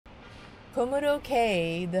Komuro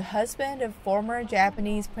Kei, the husband of former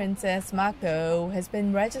Japanese Princess Mako, has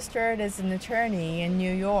been registered as an attorney in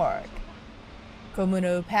New York.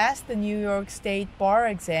 Komuro passed the New York State bar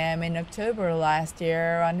exam in October last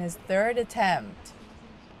year on his third attempt.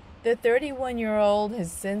 The 31-year-old has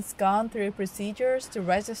since gone through procedures to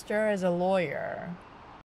register as a lawyer.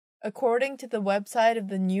 According to the website of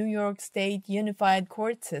the New York State Unified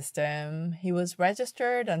Court System, he was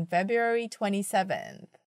registered on February 27th.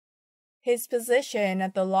 His position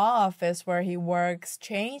at the law office where he works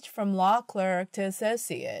changed from law clerk to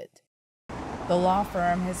associate. The law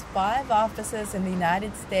firm has 5 offices in the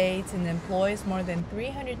United States and employs more than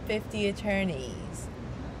 350 attorneys.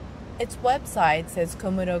 Its website says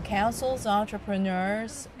Komuro counsels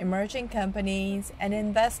entrepreneurs, emerging companies, and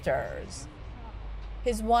investors.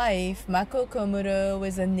 His wife, Mako Komuro,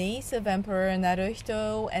 is a niece of Emperor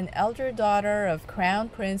Naruhito and elder daughter of Crown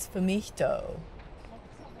Prince Fumihito.